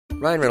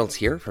Ryan Reynolds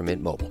here from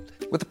Mint Mobile.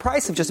 With the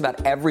price of just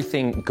about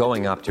everything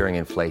going up during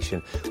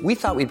inflation, we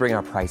thought we'd bring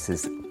our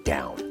prices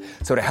down.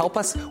 So to help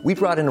us, we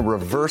brought in a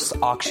reverse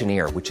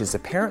auctioneer, which is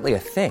apparently a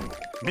thing.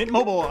 Mint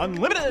Mobile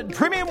Unlimited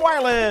Premium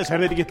Wireless. How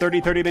to get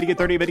 30, 30, bit to get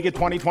 30, bit to get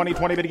 20, 20,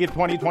 20, bit to get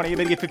 20, 20,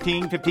 bit to get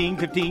 15, 15,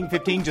 15,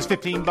 15, just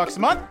 $15 a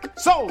month?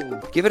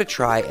 Sold! Give it a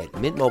try at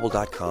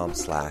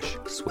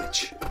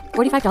mintmobile.com/switch.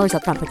 $45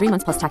 up front for 3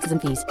 months plus taxes and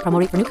fees. Promo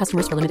rate for new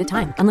customers for limited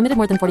time. Unlimited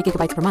more than 40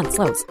 gigabytes per month.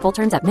 Slows full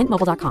terms at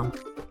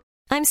mintmobile.com.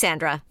 I'm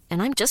Sandra,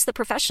 and I'm just the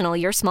professional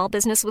your small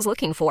business was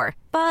looking for.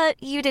 But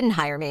you didn't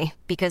hire me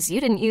because you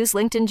didn't use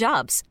LinkedIn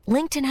Jobs.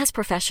 LinkedIn has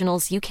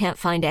professionals you can't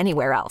find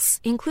anywhere else,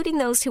 including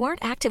those who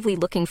aren't actively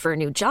looking for a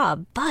new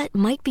job, but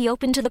might be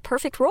open to the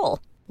perfect role,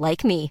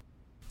 like me.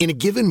 In a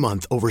given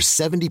month, over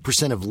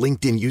 70% of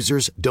LinkedIn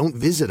users don't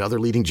visit other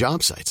leading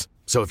job sites.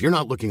 So if you're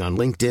not looking on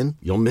LinkedIn,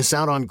 you'll miss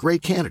out on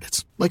great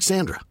candidates like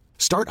Sandra.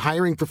 Start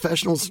hiring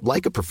professionals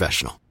like a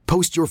professional.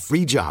 Post your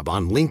free job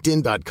on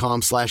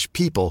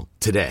linkedin.com/people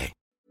today.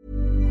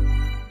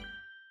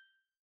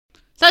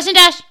 Slash and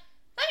dash!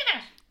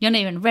 You're not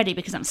even ready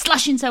because I'm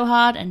slashing so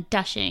hard and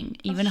dashing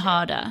even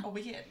harder. Are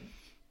we in?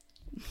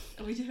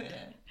 Are we doing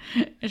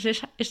it? Is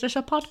this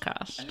a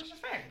podcast? Is this a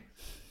thing?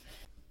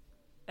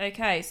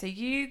 Okay, so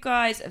you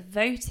guys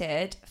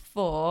voted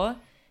for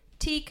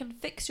tea can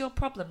fix your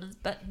problems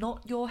but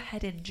not your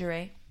head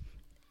injury.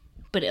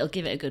 But it'll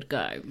give it a good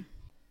go.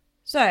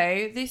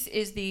 So this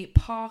is the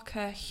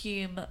Parker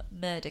Hume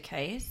murder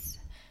case,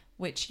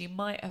 which you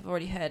might have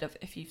already heard of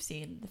if you've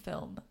seen the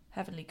film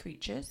Heavenly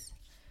Creatures.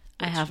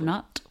 I have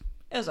not.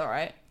 It was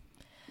alright.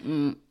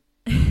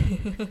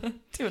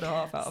 2.5 out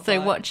of 5. So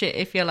watch it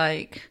if you're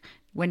like,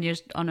 when you're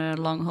on a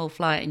long haul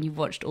flight and you've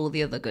watched all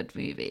the other good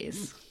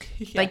movies.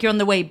 Yeah. Like you're on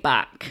the way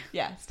back.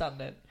 Yeah,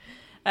 standard.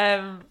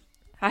 I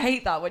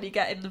hate that when you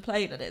get in the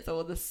plane and it's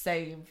all the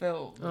same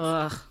films.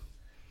 Ugh.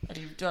 And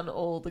you've done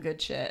all the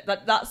good shit.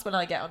 That's when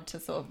I get onto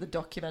sort of the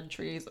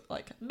documentaries,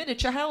 like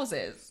miniature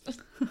houses.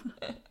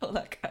 All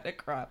that kind of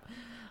crap.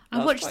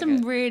 I watched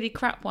some really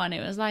crap one.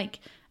 It was like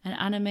an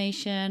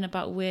animation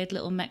about weird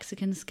little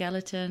Mexican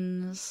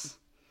skeletons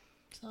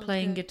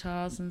playing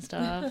guitars and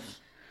stuff.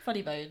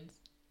 Funny Bones.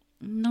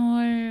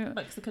 No.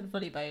 Mexican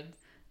Funny Bones.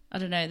 I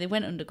don't know. They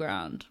went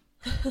underground.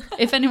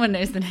 If anyone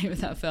knows the name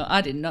of that film, I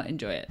did not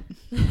enjoy it.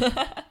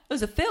 It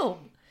was a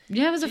film.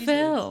 Yeah, it was a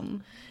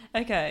film.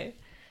 Okay.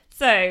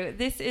 So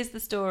this is the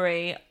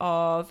story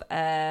of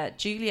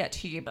Juliet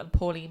Hume and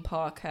Pauline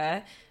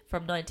Parker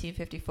from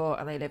 1954,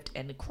 and they lived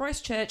in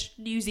Christchurch,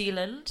 New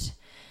Zealand.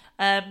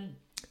 And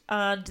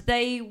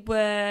they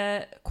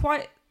were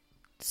quite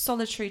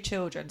solitary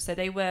children. So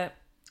they were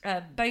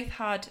both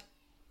had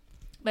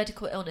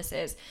medical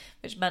illnesses,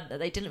 which meant that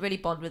they didn't really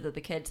bond with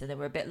other kids and they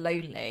were a bit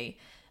lonely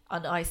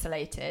and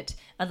isolated.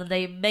 And then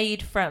they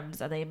made friends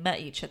and they met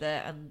each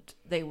other and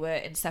they were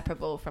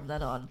inseparable from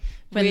then on.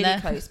 Really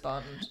close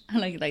bond.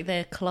 Like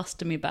their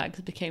colostomy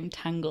bags became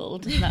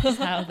tangled, and that's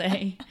how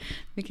they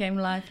became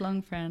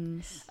lifelong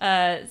friends.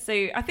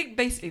 So I think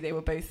basically they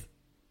were both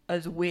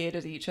as weird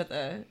as each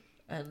other.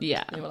 And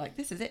they were like,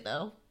 this is it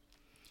now.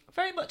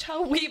 Very much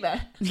how we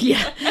met.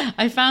 Yeah,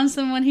 I found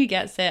someone who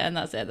gets it, and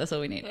that's it. That's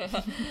all we need.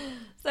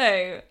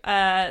 So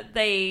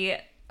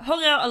they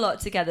hung out a lot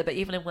together, but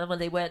even when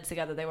they weren't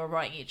together, they were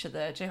writing each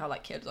other. Do you know how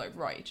like kids like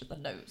write each other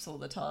notes all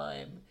the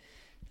time?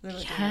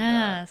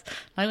 Yes.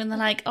 Like when they're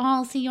like, oh,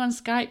 I'll see you on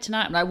Skype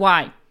tonight. I'm like,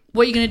 why?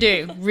 What are you going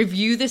to do?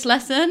 Review this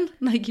lesson?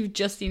 Like you've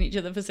just seen each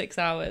other for 6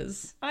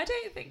 hours. I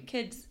don't think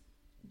kids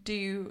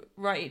do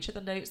write each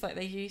other notes like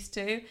they used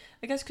to.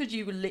 I guess because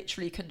you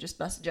literally can just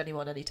message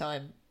anyone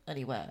anytime,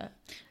 anywhere.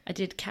 I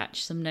did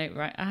catch some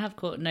I have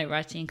caught note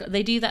writing.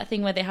 They do that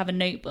thing where they have a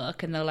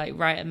notebook and they'll like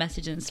write a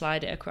message and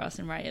slide it across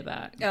and write it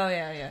back. Oh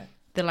yeah, yeah.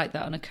 They're like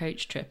that on a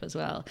coach trip as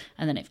well.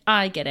 And then if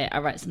I get it, I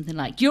write something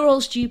like, you're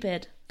all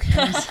stupid.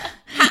 And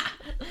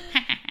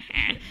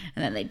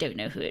then they don't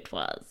know who it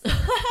was.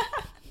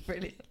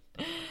 Brilliant.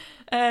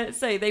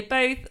 So they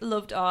both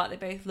loved art. They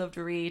both loved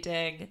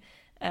reading.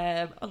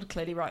 And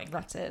clearly writing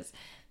letters.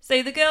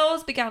 So the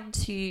girls began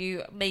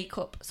to make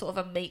up sort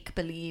of a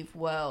make-believe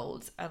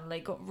world, and they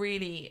got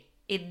really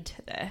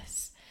into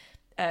this,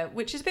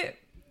 which is a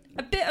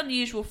bit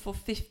unusual for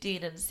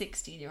 15 and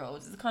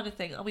 16-year-olds. It's the kind of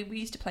thing, I mean, we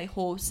used to play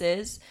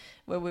horses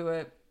when we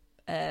were,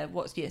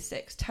 what's year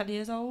 6, 10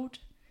 years old?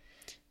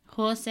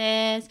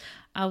 Horses.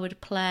 I would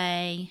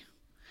play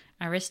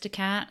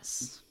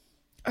Aristocats.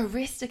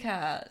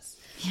 Aristocats.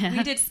 Yeah.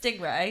 We did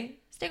Stingray,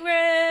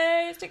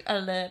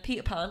 and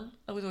Peter Pan.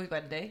 I was always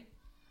Wendy.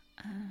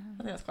 I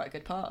think that's quite a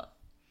good part.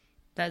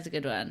 That's a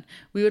good one.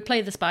 We would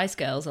play the Spice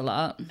Girls a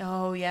lot.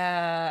 Oh,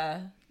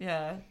 yeah.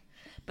 Yeah.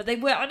 But they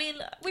were, I mean...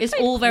 It's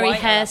all very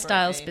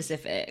hairstyle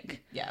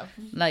specific. Yeah.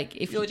 Like,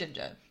 if you're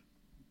ginger.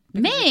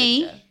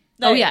 Me? Ginger.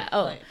 No, oh, yeah.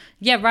 Oh, like...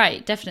 yeah,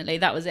 right. Definitely.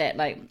 That was it.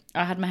 Like,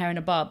 I had my hair in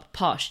a bob.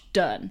 Posh.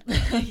 Done.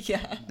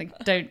 Yeah. Like,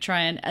 don't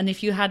try and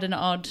if you had an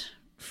odd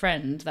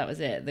friend, that was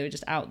it. They were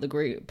just out the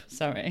group.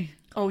 Sorry.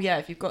 Oh, yeah,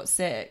 if you've got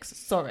 6.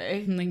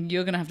 Sorry. And then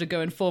you're going to have to go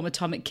and form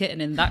Atomic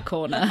Kitten in that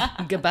corner.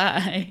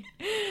 Goodbye.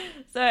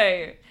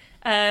 So,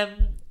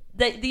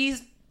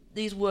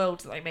 These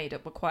worlds that they made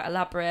up were quite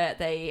elaborate.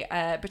 They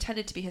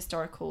pretended to be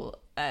historical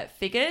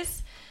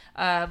figures,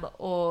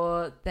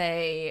 or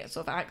they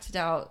sort of acted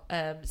out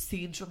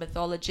scenes from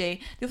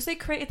mythology. They also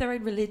created their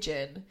own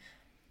religion,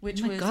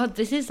 which was God,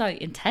 this is like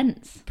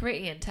intense.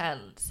 Pretty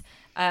intense.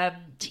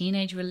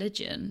 Teenage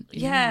religion.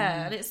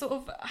 Yeah, and it sort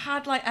of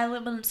had like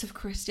elements of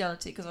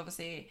Christianity because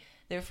obviously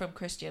they were from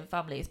Christian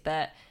families,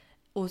 but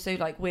also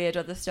like weird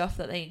other stuff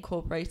that they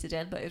incorporated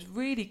in. But it was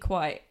really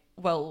quite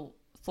well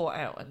thought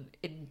out and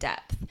in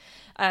depth.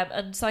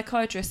 And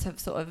psychiatrists have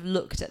sort of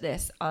looked at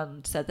this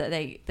and said that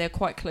they're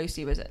quite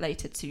closely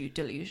related to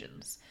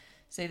delusions.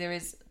 So there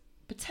is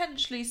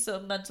potentially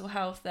some mental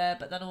health there,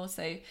 but then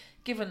also,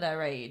 given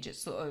their age, it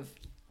sort of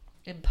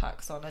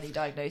impacts on any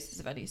diagnosis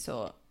of any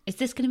sort. Is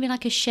this going to be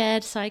like a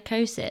shared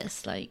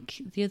psychosis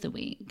like the other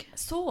week?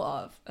 Sort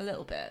of, a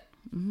little bit.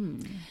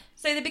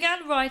 So they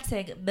began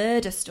writing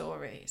murder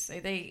stories. So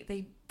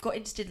they got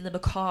interested in the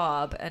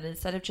macabre, and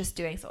instead of just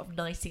doing sort of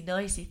nicey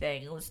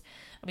things,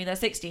 I mean, they're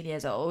 16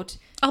 years old.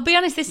 I'll be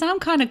honest, they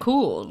sound kind of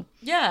cool.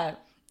 Yeah.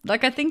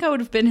 Like, I think I would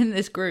have been in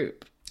this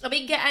group. I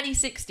mean, get any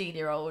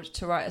 16-year-old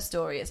to write a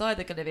story. It's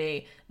either going to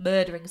be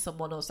murdering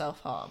someone or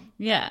self-harm.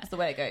 Yeah. That's the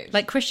way it goes.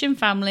 Like, Christian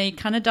family,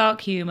 kind of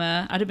dark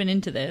humour. I'd have been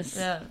into this.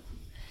 Yeah.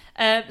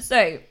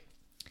 So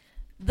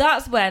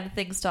that's when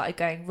things started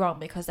going wrong,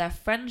 because their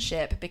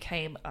friendship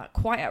became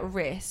quite at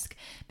risk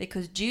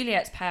because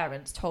Juliet's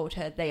parents told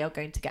her they are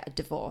going to get a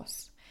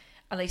divorce,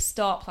 and they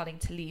start planning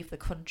to leave the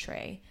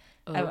country.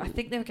 I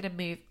think they were going to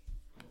move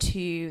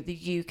to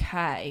the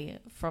UK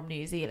from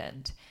New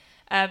Zealand.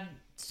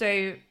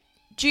 So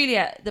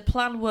Juliet, the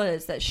plan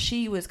was that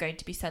she was going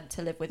to be sent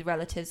to live with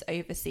relatives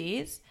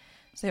overseas.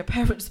 So her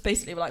parents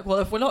basically were like, well,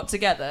 if we're not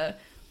together,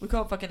 we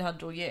can't fucking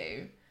handle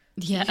you.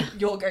 Yeah.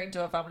 You're going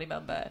to a family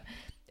member.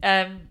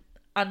 And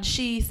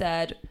she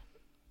said,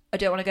 I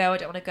don't want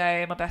to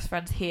go, my best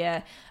friend's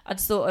here, and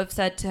sort of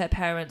said to her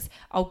parents,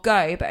 I'll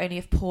go, but only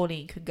if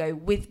Pauline can go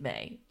with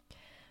me,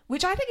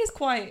 which I think is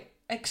quite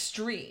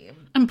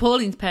extreme. And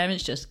Pauline's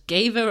parents just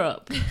gave her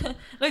up.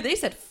 No, they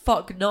said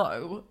fuck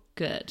no.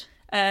 Good.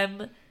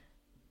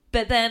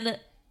 But then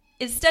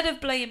instead of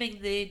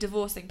blaming the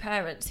divorcing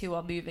parents who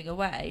are moving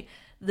away,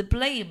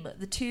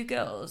 the two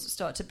girls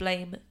start to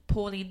blame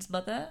Pauline's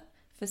mother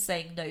for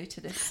saying no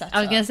to this setup. I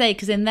was going to say,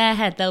 because in their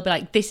head, they'll be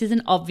like, this is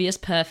an obvious,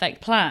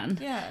 perfect plan.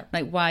 Yeah.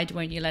 Like, why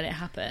won't you let it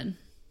happen?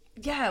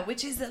 Yeah,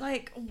 which is that,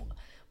 like,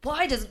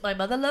 why doesn't my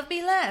mother love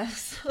me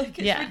less? Like,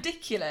 it's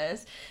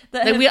ridiculous.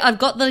 That I've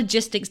got the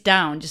logistics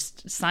down.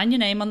 Just sign your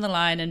name on the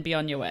line and be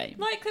on your way.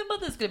 Like, her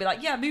mother's going to be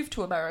like, yeah, move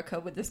to America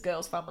with this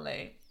girl's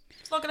family.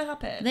 It's not going to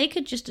happen. They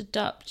could just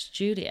adopt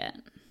Juliet.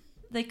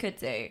 They could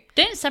do.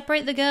 Don't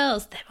separate the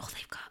girls. They're all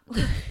they've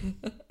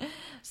got.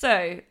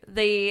 So,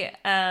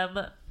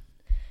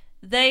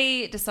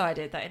 they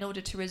decided that in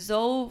order to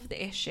resolve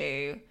the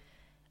issue,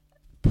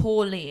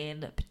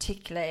 Pauline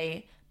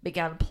particularly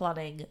began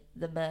planning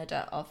the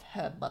murder of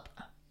her mother.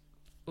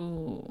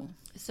 Ooh.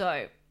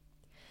 So,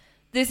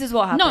 this is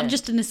what happened. Not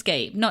just an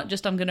escape. Not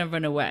just I'm going to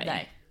run away.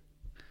 No.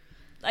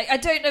 I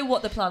don't know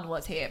what the plan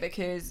was here,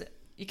 because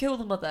you kill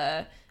the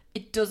mother,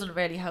 it doesn't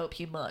really help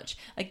you much.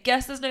 I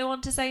guess there's no one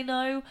to say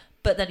no,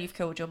 but then you've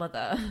killed your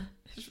mother.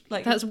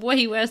 Like, that's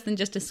way worse than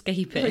just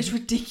escaping. It's a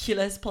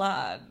ridiculous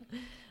plan.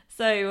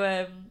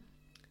 So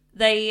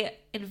they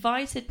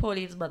invited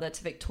Pauline's mother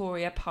to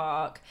Victoria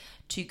Park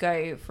to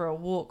go for a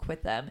walk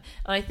with them.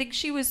 And I think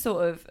she was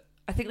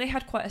I think they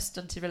had quite a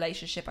stunted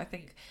relationship. I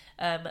think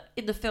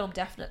in the film,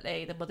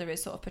 definitely, the mother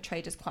is sort of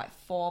portrayed as quite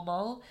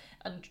formal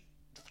and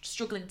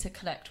struggling to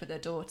connect with her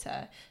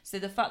daughter. So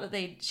the fact that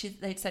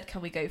they'd said,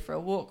 can we go for a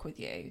walk with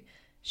you?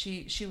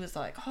 She was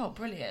like, oh,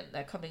 brilliant.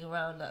 They're coming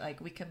around.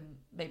 Like, we can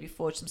maybe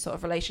forge some sort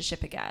of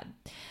relationship again.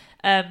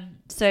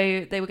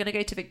 So they were going to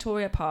go to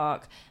Victoria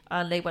Park,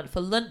 and they went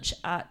for lunch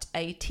at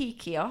a tea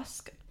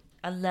kiosk,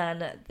 and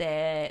then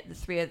the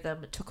three of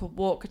them took a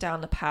walk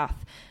down the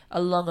path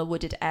along a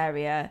wooded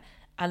area,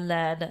 and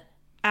then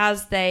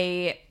as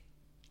they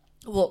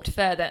walked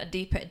further and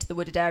deeper into the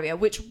wooded area,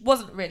 which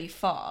wasn't really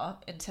far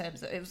in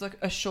terms of, it was like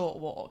a short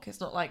walk,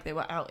 it's not like they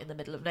were out in the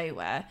middle of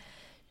nowhere,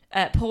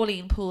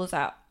 Pauline pulls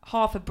out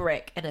half a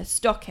brick in a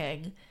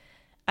stocking,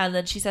 and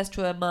then she says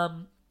to her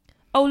mum,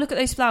 oh, look at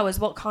those flowers,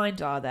 what kind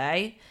are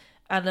they?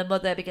 And the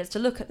mother begins to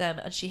look at them,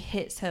 and she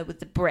hits her with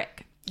the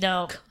brick.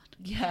 Now, God.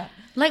 Yeah.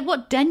 Like,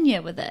 what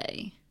denier were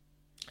they?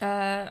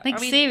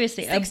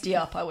 Seriously. 60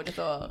 up, I would have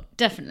thought.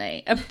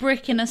 Definitely. A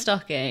brick in a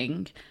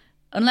stocking,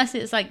 unless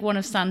it's like one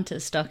of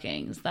Santa's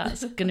stockings,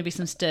 that's going to be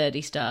some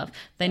sturdy stuff.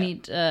 They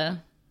need, I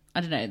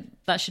don't know,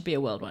 that should be a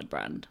worldwide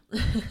brand.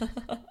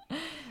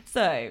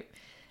 So,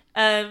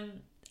 in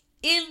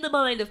the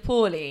mind of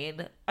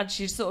Pauline, and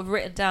she's sort of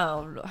written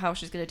down how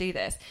she's going to do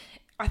this,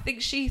 I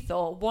think she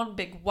thought one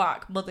big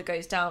whack, mother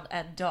goes down,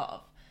 end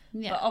of.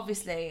 Yeah. But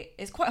obviously,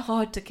 it's quite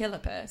hard to kill a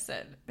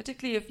person,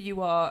 particularly if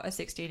you are a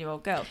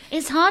 16-year-old girl.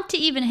 It's hard to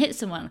even hit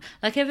someone.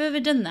 Like, have you ever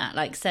done that?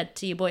 Like, said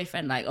to your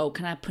boyfriend, like, oh,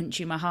 can I punch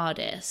you my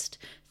hardest?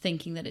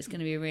 Thinking that it's going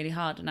to be really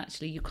hard, and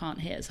actually you can't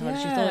hit as hard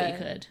as you thought you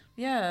could.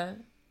 Yeah.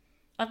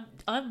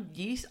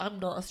 I'm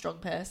not a strong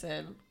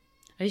person.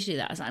 I used to do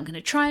that. I was like, I'm going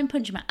to try and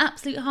punch my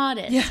absolute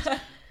hardest. Yeah.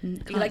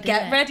 You're like,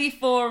 get ready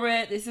for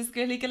it. This is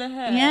really going to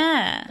hurt.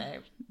 Yeah.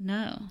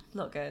 No.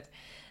 Not good.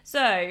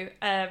 So,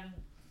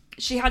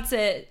 she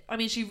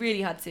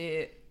really had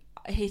to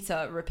hit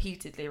her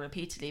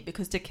repeatedly,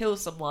 because to kill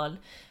someone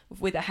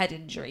with a head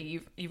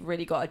injury, you've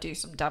really got to do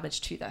some damage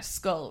to their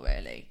skull,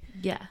 really.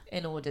 Yeah.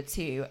 In order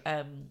to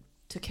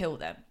kill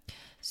them.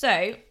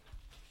 So,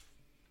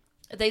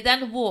 they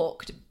then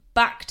walked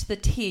back to the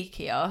tea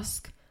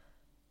kiosk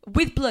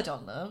with blood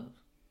on them.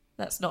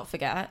 Let's not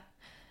forget.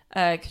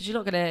 Because you're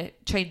not going to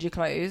change your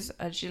clothes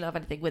and she didn't have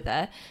anything with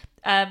her.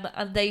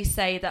 And they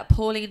say that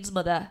Pauline's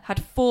mother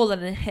had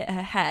fallen and hit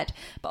her head.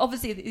 But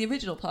obviously the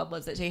original plan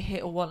was that she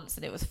hit her once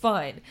and it was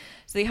fine.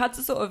 So they had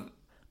to sort of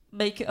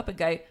make it up and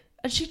go,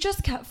 and she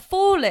just kept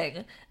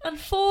falling and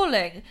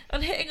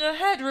hitting her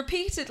head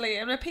repeatedly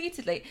and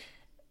repeatedly.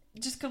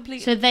 Just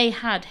completely. So they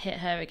had hit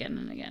her again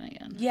and again and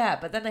again. Yeah,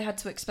 but then they had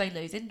to explain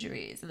those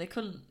injuries and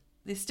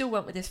they still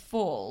went with this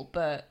fall,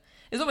 but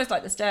it was almost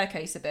like the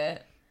staircase a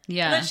bit.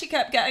 Yeah. And then she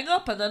kept getting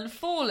up and then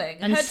falling.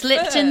 And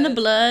slipped in the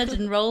blood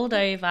and rolled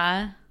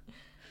over.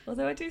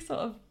 Although I do sort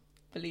of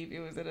believe he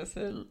was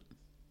innocent.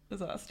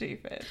 Was that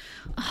stupid?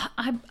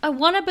 I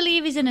want to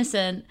believe he's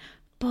innocent,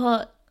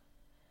 but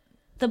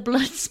the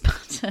blood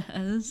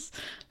spatters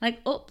like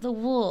up the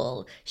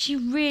wall. She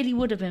really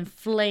would have been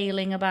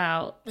flailing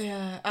about.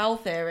 Yeah, owl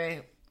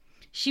theory.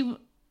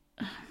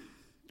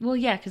 Well,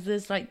 yeah, because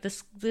there's like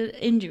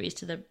the injuries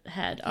to the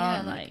head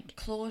aren't like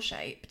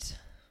claw-shaped.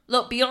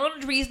 Look,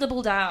 beyond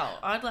reasonable doubt,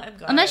 I'd let him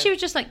go. Unless she was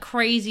just like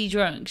crazy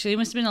drunk. She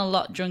must have been a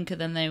lot drunker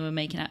than they were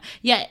making out.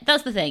 Yeah,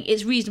 that's the thing.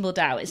 It's reasonable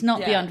doubt. It's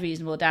not beyond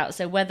reasonable doubt.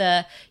 So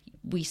whether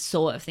we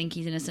sort of think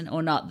he's innocent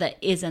or not, there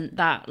isn't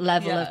that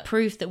level of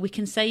proof that we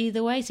can say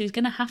either way. So he's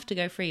going to have to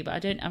go free.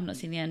 But I've not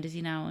seen the end. Is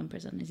he now in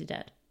prison? Is he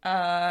dead?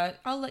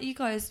 I'll let you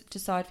guys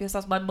decide for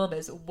yourselves. My mum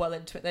is well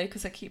into it though,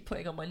 because I keep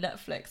putting on my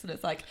Netflix and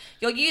it's like,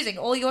 you're using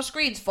all your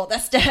screens for the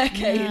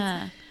staircase.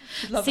 Yeah.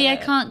 See, I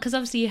can't, because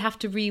obviously you have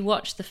to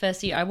rewatch the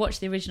first year. I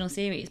watched the original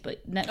series,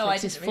 but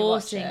Netflix is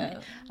forcing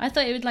it. I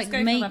thought it would like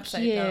make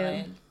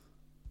you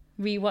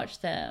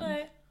rewatch them.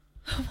 No.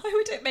 Why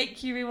would it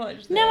make you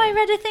rewatch them? No, I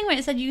read a thing where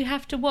it said you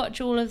have to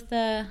watch all of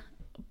the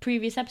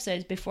previous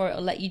episodes before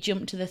it'll let you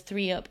jump to the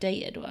 3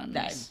 updated ones.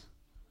 No.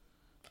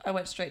 I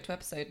went straight to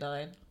episode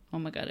 9. Oh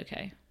my god,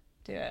 okay.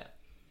 Do it.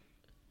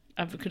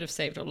 I could have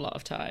saved a lot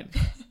of time.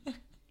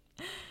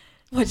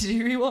 Why did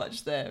you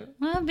rewatch them?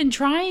 Well, I've been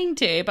trying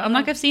to, but I'm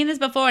like, I've seen this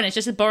before and it's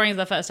just as boring as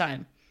the first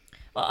time.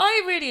 Well,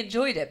 I really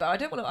enjoyed it,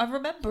 but I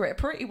remember it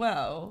pretty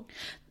well.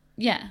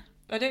 Yeah.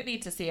 I don't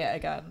need to see it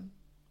again.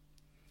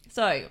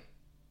 So,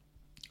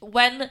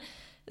 when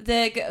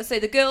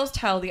the girls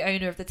tell the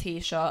owner of the tea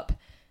shop,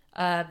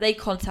 they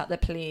contact the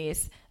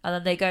police, and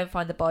then they go and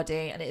find the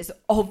body, and it is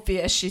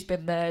obvious she's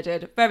been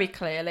murdered very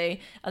clearly.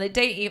 And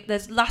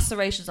there's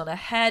lacerations on her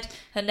head,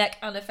 her neck,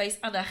 and her face,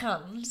 and her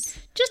hands.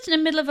 Just in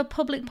the middle of a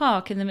public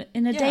park in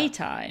the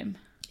daytime.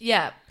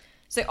 Yeah.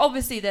 So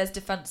obviously there's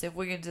defensive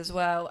wounds as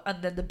well,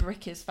 and then the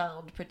brick is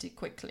found pretty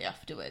quickly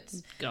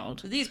afterwards.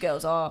 God. So these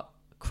girls are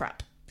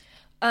crap.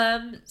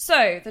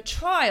 So the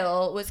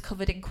trial was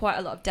covered in quite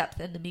a lot of depth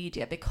in the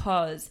media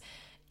because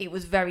it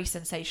was very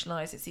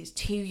sensationalised. It's these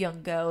 2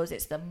 young girls,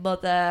 it's the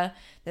mother,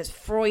 there's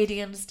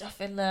Freudian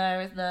stuff in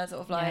there, isn't there?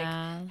 Sort of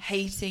like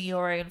hating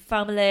your own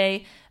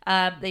family.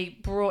 They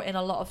brought in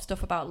a lot of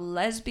stuff about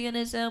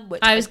lesbianism.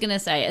 Which I was going to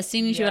say, as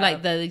soon as you were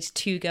like, these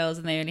 2 girls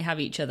and they only have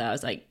each other, I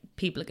was like,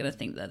 people are going to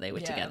think that they were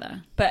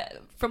together.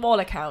 But from all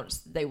accounts,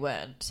 they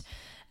weren't.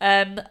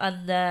 And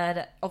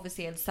then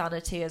obviously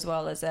insanity as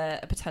well as a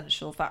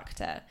potential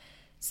factor.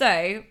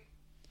 So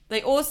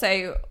they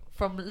also,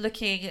 from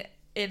looking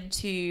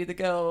into the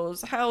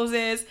girls'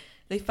 houses,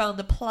 they found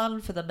the plan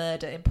for the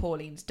murder in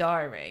Pauline's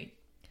diary.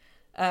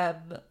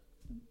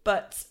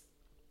 But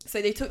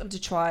so they took them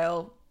to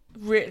trial,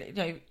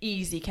 really,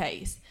 easy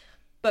case.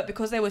 But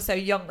because they were so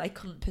young, they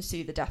couldn't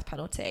pursue the death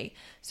penalty.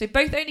 So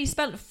both only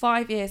spent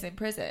 5 years in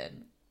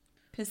prison,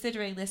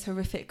 considering this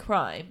horrific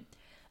crime.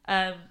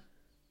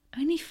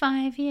 Only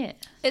 5 years.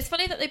 It's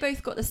funny that they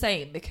both got the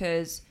same,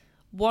 because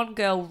one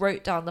girl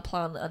wrote down the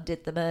plan and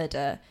did the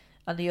murder,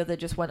 and the other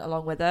just went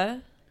along with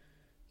her.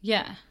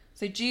 Yeah.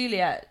 So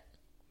Juliet,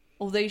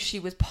 although she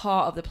was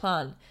part of the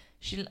plan,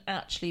 she didn't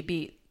actually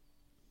beat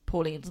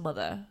Pauline's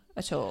mother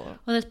at all.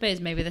 Well, I suppose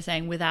maybe they're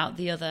saying without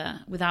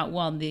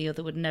one, the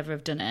other would never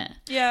have done it.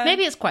 Yeah.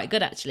 Maybe it's quite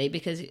good, actually,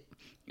 because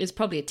it's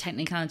probably a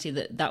technicality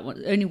that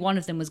one, only one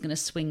of them was going to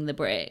swing the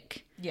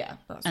brick. Yeah,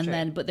 that's and true.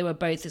 Then, but they were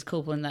both as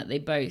culpable in that they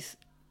both...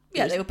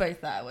 Yeah, they were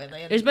both there, weren't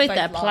they? It was both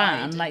their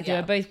plan. Like, they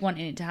were both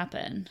wanting it to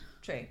happen.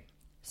 True.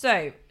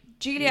 So,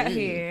 Juliet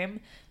Hume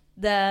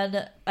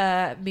then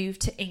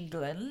moved to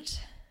England,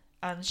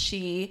 and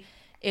she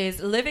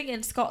is living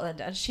in Scotland,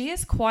 and she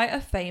is quite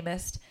a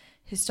famous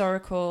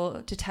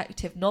historical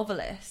detective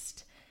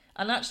novelist.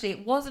 And actually,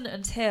 it wasn't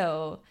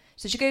until...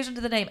 So she goes under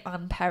the name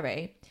Anne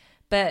Perry,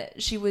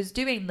 but she was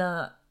doing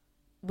that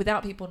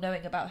without people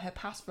knowing about her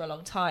past for a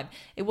long time.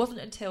 It wasn't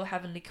until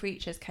Heavenly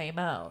Creatures came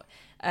out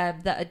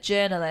that a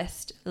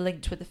journalist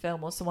linked with the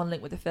film, or someone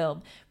linked with the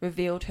film,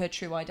 revealed her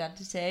true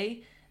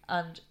identity.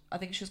 And I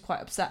think she was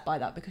quite upset by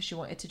that because she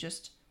wanted to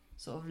just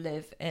sort of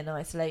live in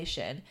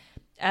isolation.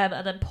 And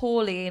then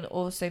Pauline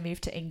also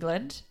moved to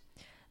England,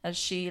 and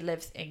she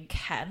lives in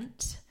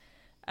Kent.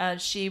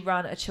 And she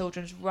ran a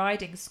children's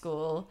riding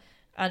school,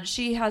 and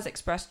she has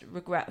expressed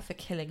regret for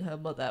killing her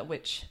mother,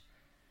 which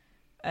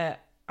I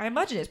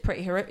imagine it's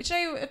pretty horrific. You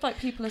know, if like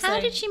people are saying, how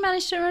did she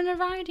manage to run a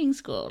riding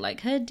school?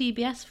 Like, her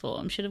DBS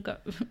form should have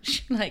got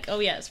like, oh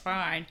yeah, it's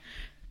fine.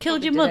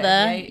 Killed your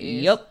mother.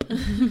 Yup.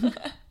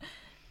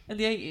 In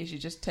the 80s, you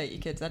just take your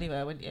kids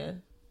anywhere, wouldn't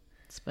you?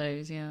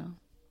 Suppose, yeah.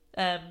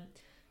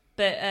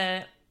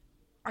 But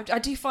I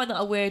do find that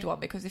a weird one,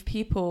 because if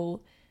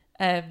people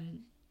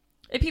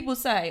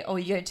say, "Oh,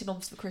 you're going to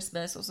Mum's for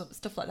Christmas" or some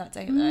stuff like that,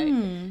 don't they?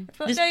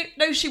 Like,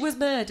 no, she was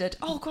murdered.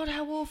 Oh God,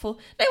 how awful!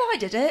 No, I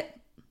did it.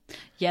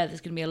 Yeah,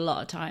 there's going to be a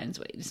lot of times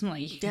where it's not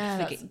like you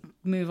can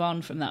move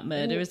on from that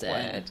murder, is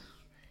it?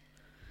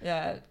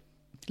 Yeah.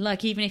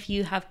 Like, even if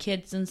you have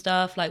kids and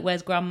stuff, like,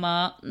 where's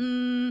grandma?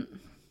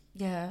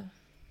 Yeah.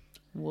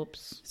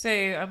 Whoops. So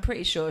I'm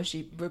pretty sure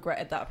she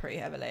regretted that pretty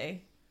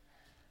heavily.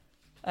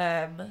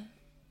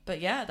 But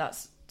yeah,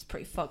 it's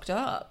pretty fucked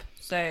up.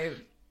 So,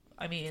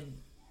 I mean,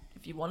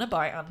 if you want to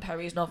buy Anne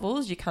Perry's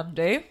novels, you can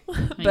do.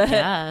 But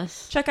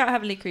yes. Check out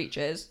Heavenly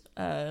Creatures.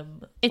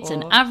 It's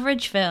an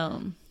average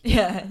film.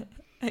 Yeah.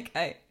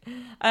 Okay.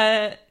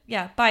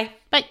 Yeah. Bye.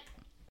 Bye.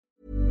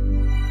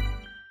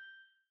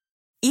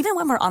 Even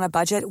when we're on a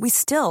budget, we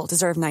still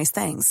deserve nice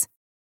things.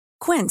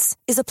 Quince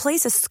is a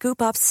place to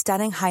scoop up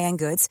stunning high-end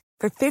goods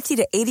for 50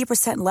 to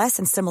 80% less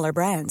than similar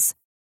brands.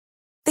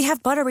 They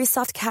have buttery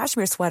soft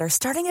cashmere sweaters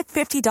starting at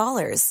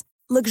 $50,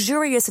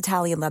 luxurious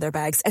Italian leather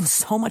bags, and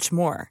so much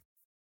more.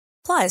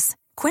 Plus,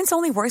 Quince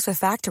only works with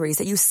factories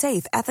that use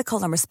safe,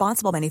 ethical, and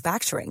responsible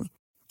manufacturing.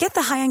 Get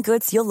the high-end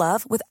goods you'll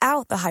love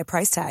without the high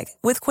price tag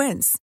with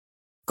Quince.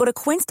 Go to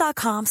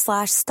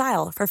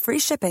quince.com/style for free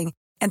shipping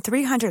and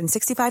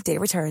 365-day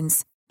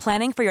returns.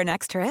 Planning for your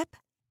next trip?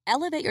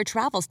 Elevate your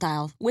travel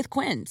style with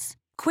Quince.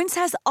 Quince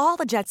has all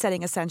the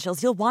jet-setting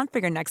essentials you'll want for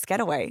your next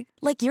getaway,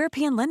 like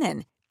European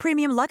linen,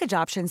 premium luggage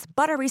options,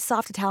 buttery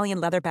soft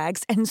Italian leather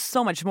bags, and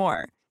so much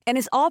more. And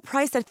is all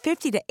priced at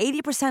 50 to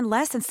 80%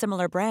 less than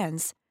similar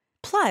brands.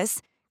 Plus,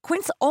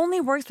 Quince only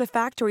works with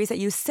factories that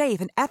use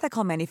safe and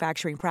ethical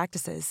manufacturing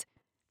practices.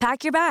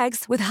 Pack your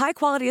bags with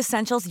high-quality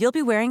essentials you'll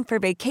be wearing for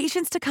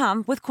vacations to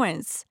come with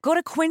Quince. Go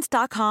to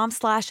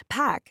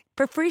quince.com/pack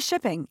for free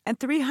shipping and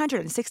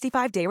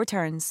 365-day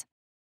returns.